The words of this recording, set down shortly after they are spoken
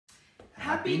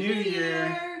Happy New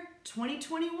Year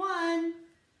 2021.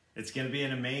 It's going to be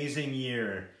an amazing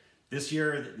year. This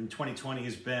year in 2020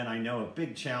 has been, I know, a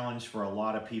big challenge for a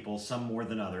lot of people, some more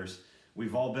than others.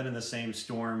 We've all been in the same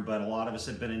storm, but a lot of us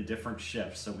have been in different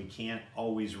ships, so we can't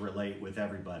always relate with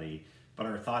everybody. But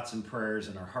our thoughts and prayers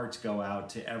and our hearts go out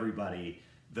to everybody,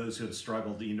 those who have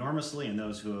struggled enormously and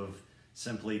those who have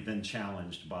simply been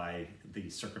challenged by the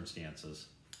circumstances.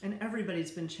 And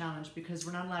everybody's been challenged because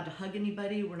we're not allowed to hug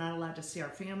anybody, we're not allowed to see our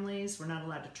families, we're not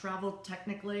allowed to travel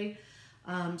technically.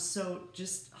 So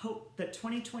just hope that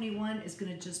 2021 is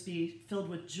going to just be filled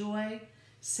with joy,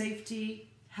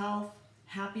 safety, health,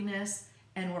 happiness,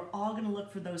 and we're all going to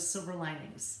look for those silver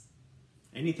linings.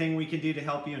 Anything we can do to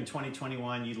help you in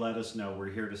 2021, you let us know.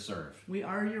 We're here to serve. We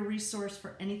are your resource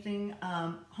for anything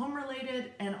home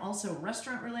related and also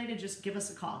restaurant related. Just give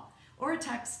us a call or a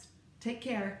text. Take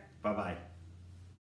care. Bye-bye.